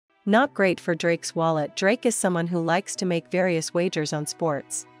Not great for Drake's wallet. Drake is someone who likes to make various wagers on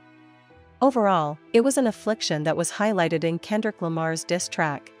sports. Overall, it was an affliction that was highlighted in Kendrick Lamar's diss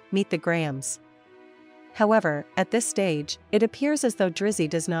track, Meet the Grahams. However, at this stage, it appears as though Drizzy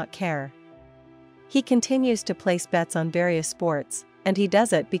does not care. He continues to place bets on various sports, and he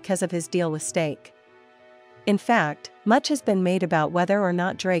does it because of his deal with Stake. In fact, much has been made about whether or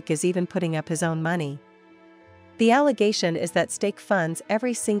not Drake is even putting up his own money. The allegation is that Stake funds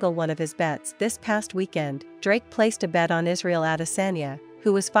every single one of his bets. This past weekend, Drake placed a bet on Israel Adesanya,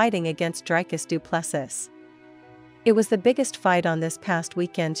 who was fighting against Dricus du Plessis. It was the biggest fight on this past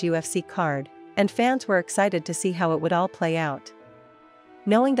weekend's UFC card, and fans were excited to see how it would all play out.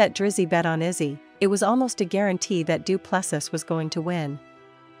 Knowing that Drizzy bet on Izzy, it was almost a guarantee that du Plessis was going to win.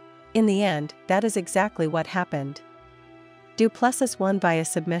 In the end, that is exactly what happened. Du Plessis won via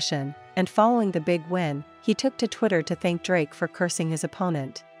submission, and following the big win, he took to Twitter to thank Drake for cursing his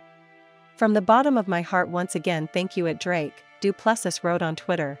opponent. "From the bottom of my heart, once again thank you at Drake," du Plessis wrote on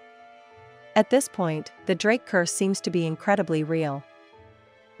Twitter. At this point, the Drake curse seems to be incredibly real.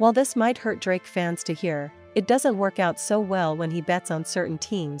 While this might hurt Drake fans to hear, it doesn't work out so well when he bets on certain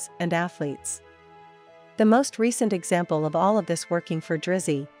teams and athletes. The most recent example of all of this working for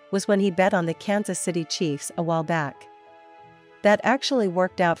Drizzy was when he bet on the Kansas City Chiefs a while back. That actually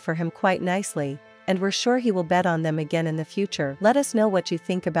worked out for him quite nicely, and we're sure he will bet on them again in the future. Let us know what you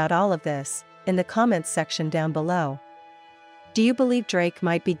think about all of this in the comments section down below. Do you believe Drake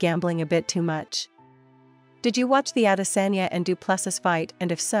might be gambling a bit too much? Did you watch the Adesanya and du Plessis fight,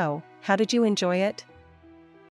 and if so, how did you enjoy it?